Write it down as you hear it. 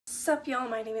Sup y'all,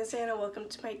 my name is Anna, welcome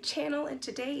to my channel, and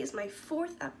today is my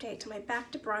fourth update to my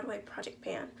Back to Broadway project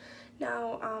pan.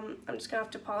 Now, I'm just gonna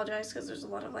have to apologize because there's a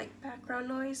lot of background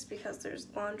noise because there's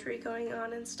laundry going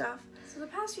on and stuff. So the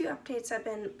past few updates have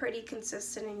been pretty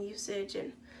consistent in usage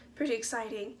and pretty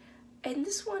exciting, and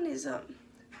this one is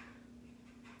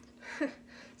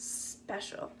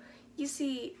special. You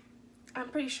see, I'm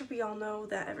pretty sure we all know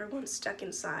that everyone's stuck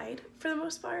inside for the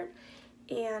most part,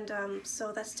 and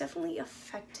so that's definitely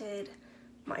affected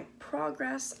my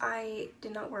progress. I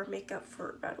did not wear makeup for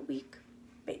about a week,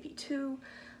 maybe two.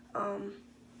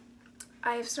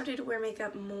 I've started to wear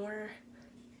makeup more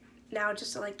now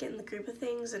just to get in the group of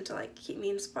things and to keep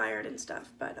me inspired and stuff,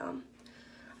 but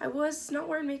I was not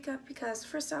wearing makeup because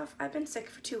first off, I've been sick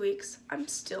for 2 weeks. I'm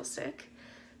still sick.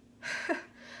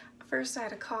 First I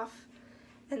had a cough,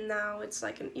 and now it's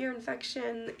like an ear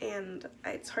infection, and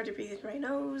it's hard to breathe in my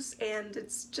nose, and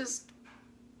it's just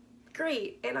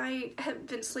great. And I have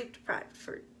been sleep deprived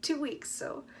for 2 weeks,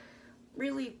 so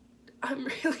really, I'm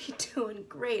really doing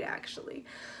great actually.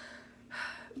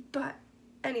 But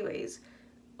anyways,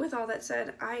 with all that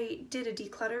said, I did a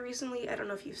declutter recently. I don't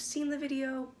know if you've seen the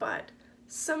video, but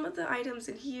some of the items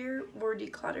in here were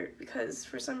decluttered because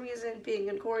for some reason, being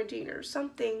in quarantine or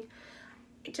something,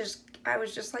 I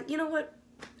was just like, you know what?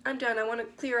 I'm done. I want to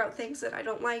clear out things that I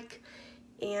don't like,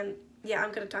 and yeah,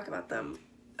 I'm going to talk about them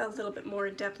a little bit more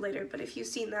in depth later, but if you've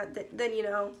seen that, then you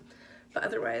know. But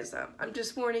otherwise, I'm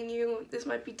just warning you, this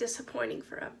might be disappointing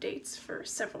for updates for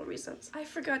several reasons. I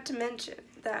forgot to mention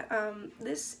that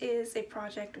this is a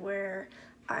project where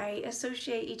I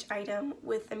associate each item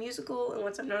with a musical, and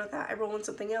once I'm done with that, I roll in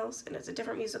something else, and it's a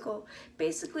different musical.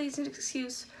 Basically, it's an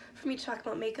excuse for me to talk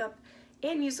about makeup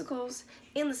and musicals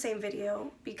in the same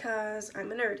video because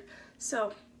I'm a nerd.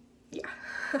 So yeah.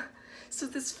 So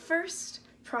this first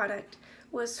product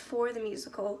was for the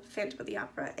musical Phantom of the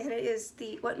Opera, and it is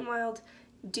the Wet n Wild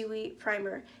Dewy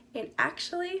Primer. And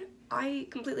actually, I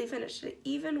completely finished it,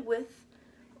 even with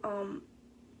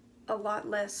a lot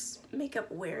less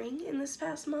makeup wearing in this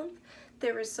past month.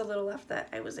 There was a little left that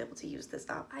I was able to use this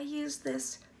up. I used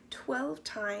this 12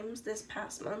 times this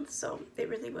past month, so it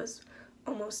really was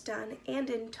almost done,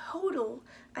 and in total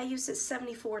I used it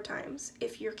 74 times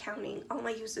if you're counting all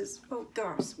my uses. Oh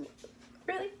gosh,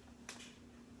 really?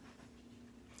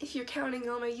 If you're counting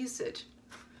all my usage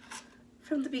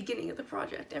from the beginning of the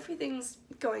project. Everything's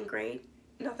going great,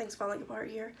 nothing's falling apart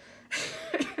here.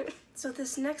 So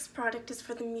this next product is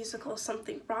for the musical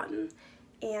Something Rotten,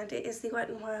 and it is the Wet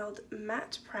n Wild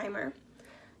Matte Primer.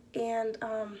 And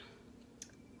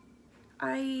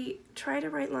I try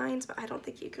to write lines, but I don't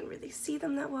think you can really see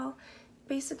them that well.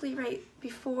 Basically, right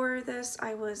before this,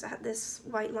 I was at this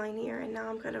white line here, and now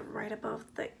I'm going to write above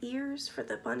the ears for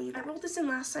the bunny. I rolled this in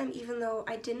last time, even though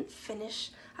I didn't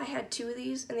finish. I had 2 of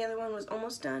these, and the other one was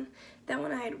almost done. That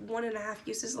one I had 1.5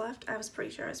 uses left. I was pretty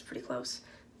sure I was pretty close.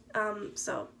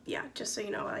 So yeah, just so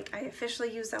you know, I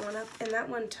officially used that one up, and that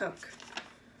one took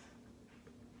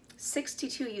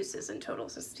 62 uses in total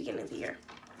since the beginning of the year.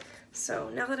 So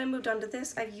now that I moved on to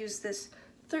this, I've used this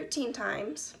 13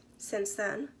 times since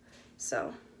then.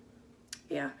 So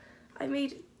yeah, I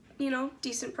made,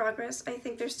 decent progress. I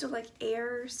think there's still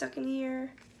air stuck in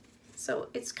here, so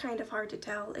it's kind of hard to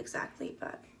tell exactly,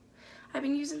 but I've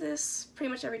been using this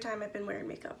pretty much every time I've been wearing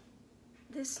makeup.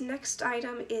 This next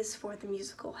item is for the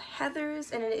musical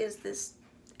Heathers, and it is this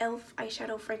e.l.f.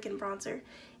 eyeshadow Franken bronzer.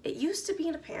 It used to be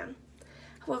in a pan.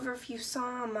 However, if you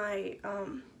saw my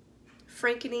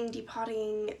frankening,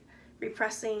 depotting,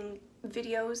 repressing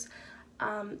videos,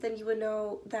 then you would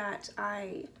know that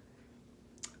I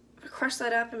crushed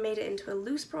that up and made it into a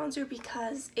loose bronzer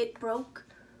because it broke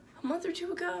a month or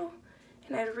 2 ago,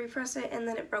 and I had to repress it, and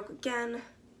then it broke again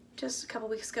just a couple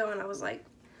weeks ago, and I was like,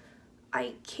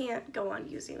 I can't go on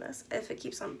using this. If it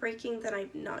keeps on breaking, then I'm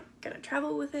not gonna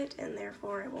travel with it, and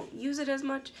therefore I won't use it as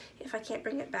much if I can't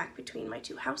bring it back between my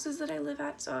 2 houses that I live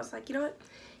at. So I was like, you know what?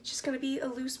 It's just gonna be a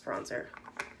loose bronzer.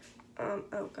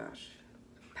 Oh gosh,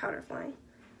 powder flying.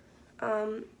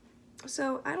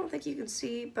 So I don't think you can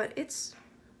see, but it's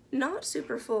not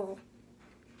super full.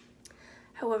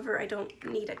 However, I don't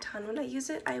need a ton when I use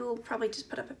it. I will probably just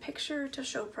put up a picture to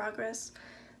show progress.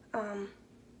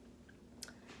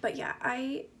 But yeah,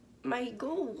 my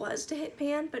goal was to hit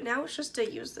pan, but now it's just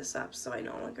to use this up so I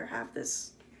no longer have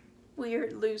this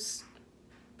weird loose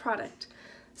product.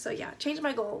 So yeah, changed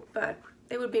my goal, but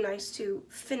it would be nice to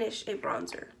finish a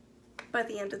bronzer by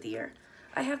the end of the year.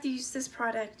 I have used this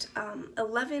product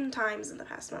 11 times in the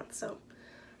past month, so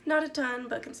not a ton,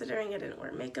 but considering I didn't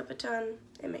wear makeup a ton,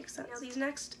 it makes sense. Now these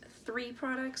next 3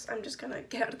 products, I'm just gonna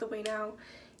get out of the way now.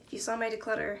 If you saw my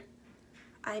declutter,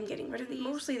 I'm getting rid of these.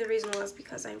 Mostly the reason was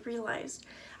because I realized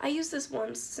I used this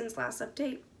once since last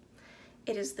update.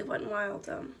 It is the Wet n Wild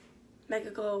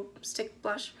Mega Glow Stick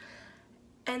Blush.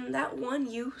 And that one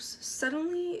use,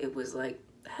 suddenly it was like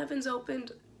heavens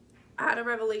opened. I had a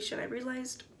revelation. I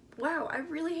realized, wow, I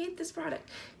really hate this product.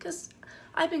 Because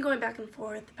I've been going back and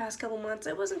forth the past couple months.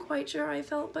 I wasn't quite sure how I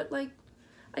felt, but like,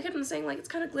 I kept on saying like, it's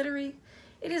kind of glittery.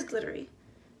 It is glittery.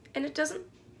 And it doesn't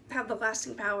have the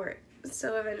lasting power.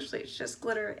 So eventually it's just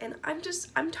glitter. And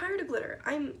I'm tired of glitter.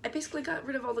 I basically got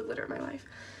rid of all the glitter in my life.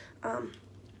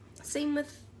 Same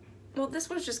with, well, this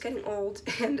one's just getting old.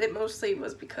 And it mostly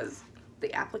was because the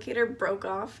applicator broke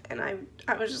off. And I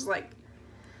was just like,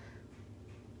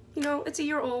 you know, it's a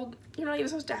year old. You're not even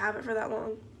supposed to have it for that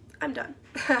long. I'm done.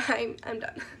 I'm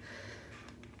done.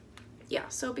 Yeah,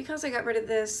 so because I got rid of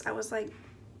this, I was like,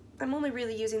 I'm only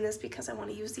really using this because I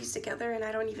want to use these together, and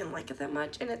I don't even like it that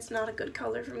much, and it's not a good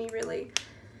color for me, really.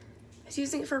 I was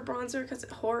using it for bronzer because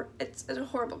it's a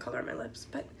horrible color on my lips,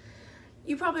 but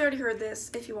you probably already heard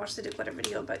this if you watched the declutter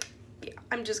video, but yeah,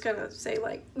 I'm just gonna say,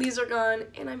 like, these are gone,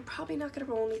 and I'm probably not gonna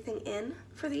roll anything in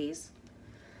for these.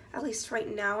 At least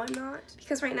right now I'm not,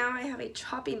 because right now I have a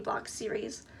chopping block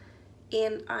series,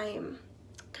 and I'm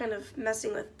kind of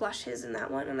messing with blushes in that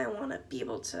one, and I want to be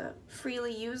able to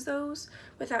freely use those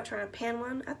without trying to pan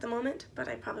one at the moment, but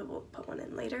I probably will put one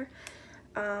in later.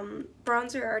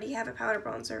 Bronzer, I already have a powder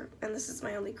bronzer, and this is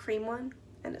my only cream one,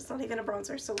 and it's not even a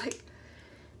bronzer, so like,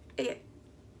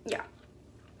 yeah.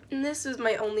 And this is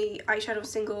my only eyeshadow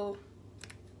single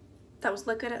that was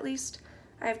liquid, at least.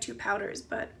 I have 2 powders,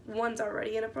 but one's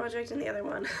already in a project and the other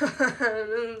one,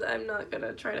 I'm not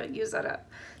gonna try to use that up.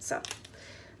 So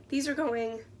these are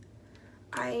going.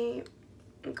 I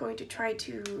am going to try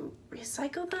to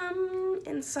recycle them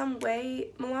in some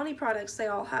way. Milani products, they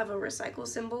all have a recycle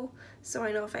symbol, so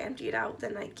I know if I empty it out,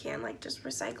 then I can like just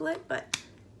recycle it, but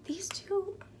these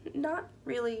two, not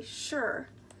really sure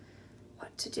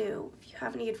what to do. If you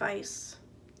have any advice,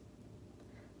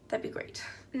 that'd be great.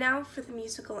 Now for the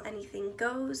musical Anything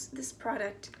Goes. This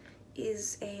product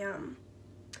is a,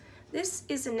 this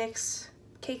is a NYX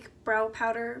Cake Brow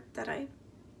Powder that I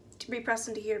repressed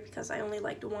into here because I only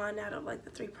liked one out of like the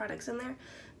 3 products in there.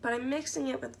 But I'm mixing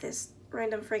it with this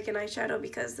Random Franken eyeshadow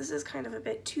because this is kind of a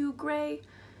bit too gray,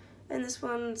 and this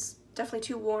one's definitely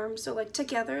too warm. So like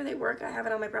together they work. I have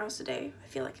it on my brows today. I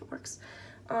feel like it works.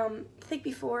 I think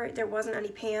before there wasn't any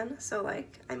pan, so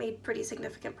like I made pretty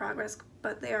significant progress,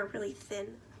 but they are really thin.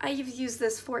 I've used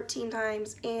this 14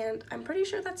 times, and I'm pretty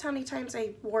sure that's how many times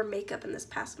I wore makeup in this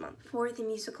past month. For the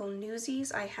musical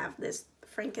Newsies, I have this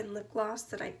Franken lip gloss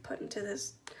that I put into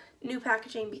this new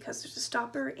packaging because there's a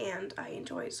stopper, and I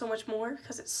enjoy it so much more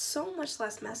because it's so much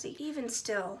less messy. Even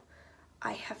still,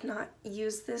 I have not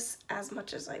used this as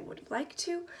much as I would like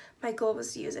to. My goal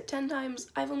was to use it 10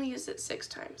 times. I've only used it 6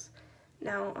 times.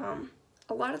 Now,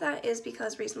 a lot of that is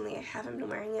because recently I haven't been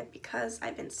wearing it because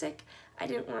I've been sick. I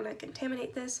didn't want to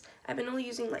contaminate this. I've been only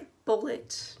using like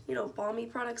bullet, you know, balmy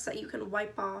products that you can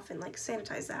wipe off and like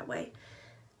sanitize that way.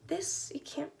 This, you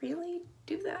can't really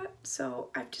do that. So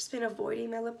I've just been avoiding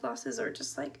my lip glosses or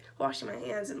just like washing my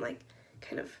hands and like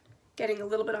kind of getting a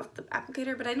little bit off the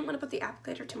applicator, but I didn't want to put the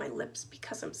applicator to my lips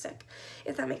because I'm sick,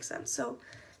 if that makes sense. So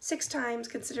 6 times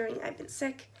considering I've been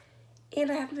sick and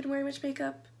I haven't been wearing much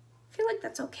makeup. I feel like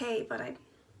that's okay, but I'm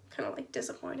kind of like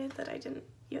disappointed that I didn't.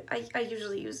 I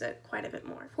usually use it quite a bit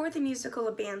more. For the musical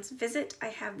A Band's Visit, I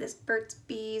have this Burt's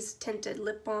Bees tinted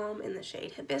lip balm in the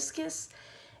shade Hibiscus,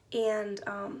 and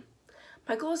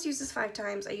my goal is to use this 5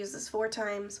 times. I used this 4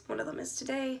 times. One of them is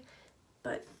today,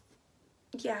 but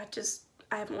yeah, just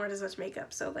I haven't worn as much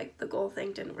makeup, so like the goal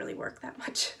thing didn't really work that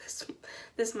much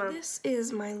this month. This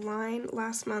is my line.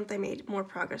 Last month I made more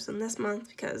progress than this month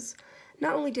because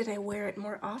not only did I wear it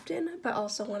more often, but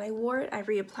also when I wore it, I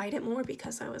reapplied it more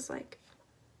because I was like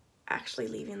actually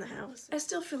leaving the house. I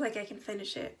still feel like I can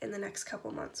finish it in the next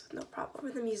couple months with no problem.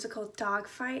 For the musical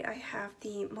Dogfight, I have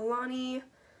the Milani,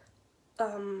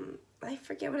 I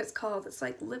forget what it's called. It's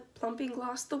like lip plumping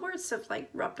gloss. The words have like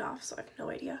rubbed off, so I have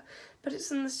no idea. But it's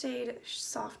in the shade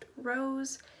Soft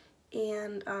Rose,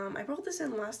 and I rolled this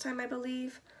in last time, I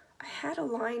believe. I had a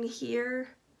line here.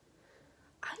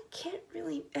 I can't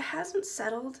really, it hasn't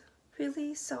settled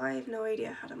really, so I have no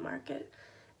idea how to mark it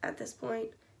at this point.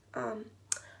 I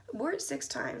wore it 6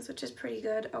 times, which is pretty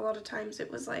good. A lot of times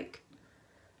it was like,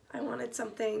 I wanted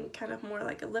something kind of more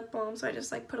like a lip balm, so I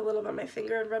just like put a little bit on my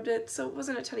finger and rubbed it, so it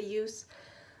wasn't a ton of use.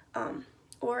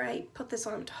 Or I put this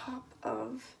on top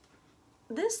of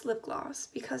this lip gloss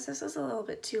because this is a little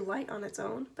bit too light on its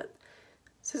own, but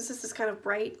since this is kind of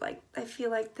bright, like I feel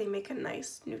like they make a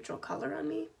nice neutral color on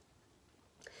me.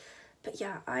 But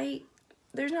yeah, I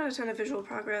there's not a ton of visual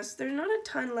progress. There's not a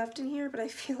ton left in here, but I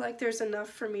feel like there's enough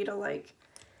for me to like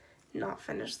not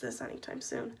finish this anytime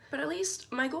soon. But at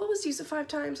least my goal was to use it 5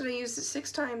 times and I used it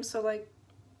 6 times, so like,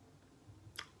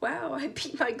 wow, I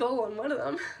beat my goal on one of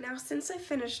them. Now, since I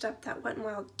finished up that Wet n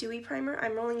Wild Dewy primer,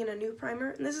 I'm rolling in a new primer,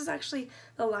 and this is actually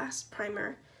the last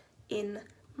primer in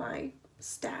my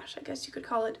stash, I guess you could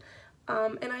call it.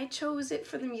 And I chose it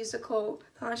for the musical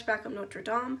The Hunchback of Notre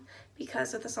Dame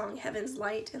because of the song Heaven's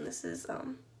Light, and this is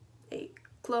a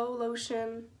glow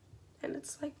lotion, and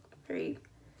it's like very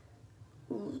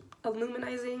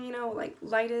illuminizing, you know, like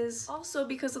light is. Also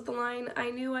because of the line,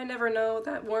 I knew I never know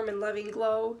that warm and loving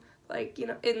glow, like, you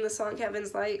know, in the song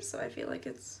Heaven's Light, so I feel like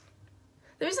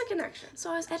there's a connection.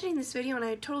 So I was editing this video and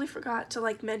I totally forgot to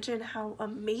like mention how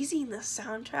amazing the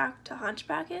soundtrack to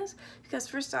Hunchback is, because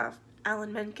first off,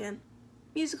 Alan Menken,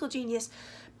 musical genius,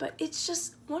 but it's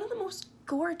just one of the most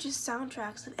gorgeous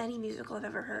soundtracks of any musical I've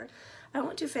ever heard. I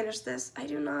want to finish this. I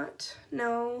do not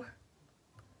know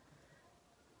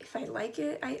if I like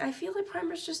it. I feel like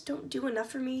primers just don't do enough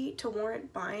for me to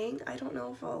warrant buying. I don't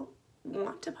know if I'll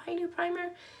want to buy a new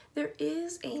primer. There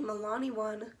is a Milani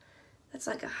one that's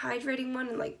like a hydrating one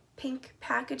in like pink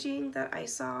packaging that I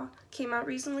saw came out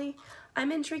recently.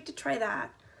 I'm intrigued to try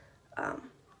that.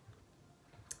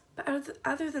 But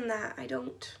other than that, I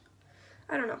don't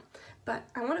know. But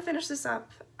I want to finish this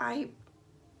up.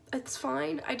 It's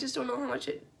fine. I just don't know how much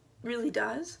it really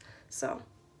does. So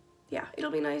yeah,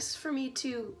 it'll be nice for me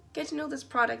to get to know this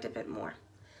product a bit more.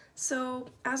 So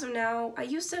as of now, I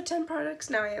used to have 10 products.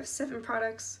 Now I have 7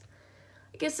 products.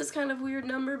 I guess that's kind of a weird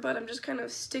number, but I'm just kind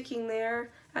of sticking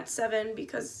there at 7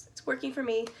 because it's working for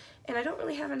me. And I don't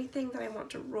really have anything that I want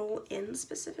to roll in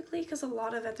specifically, because a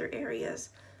lot of other areas,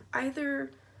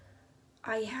 either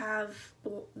I have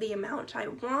the amount I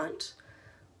want,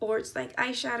 or it's like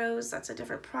eyeshadows, that's a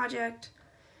different project,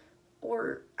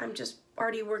 or I'm just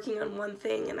already working on one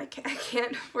thing and I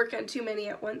can't work on too many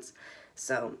at once.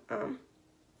 So,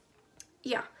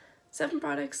 yeah, 7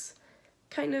 products,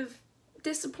 kind of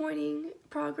disappointing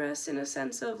progress in a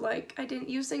sense of like I didn't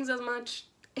use things as much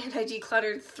and I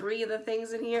decluttered 3 of the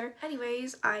things in here.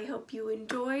 Anyways, I hope you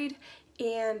enjoyed,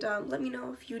 and let me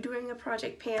know if you're doing a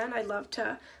project pan. I'd love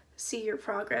to see your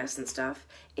progress and stuff,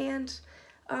 and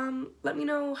let me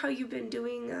know how you've been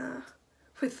doing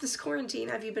with this quarantine.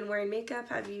 Have you been wearing makeup?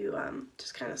 Have you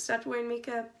just kind of stopped wearing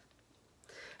makeup?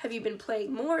 Have you been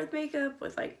playing more with makeup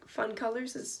with like fun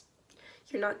colors as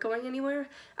you're not going anywhere?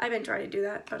 I've been trying to do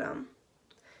that, but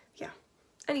yeah.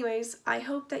 Anyways, I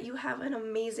hope that you have an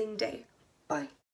amazing day. Bye.